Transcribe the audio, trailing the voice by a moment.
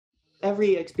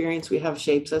every experience we have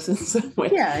shapes us in some way.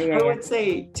 I would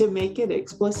say, to make it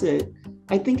explicit,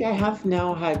 I think I have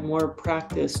now had more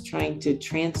practice trying to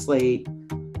translate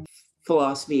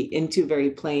philosophy into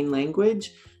very plain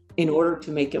language in order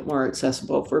to make it more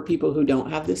accessible for people who don't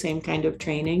have the same kind of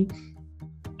training.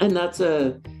 And that's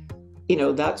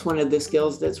one of the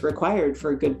skills that's required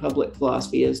for good public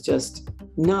philosophy, is just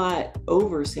not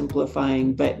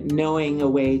oversimplifying, but knowing a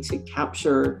way to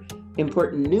capture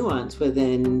important nuance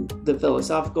within the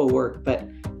philosophical work, but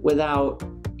without,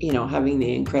 having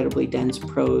the incredibly dense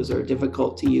prose or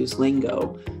difficult to use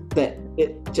lingo that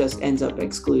it just ends up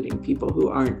excluding people who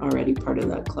aren't already part of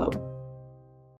that club.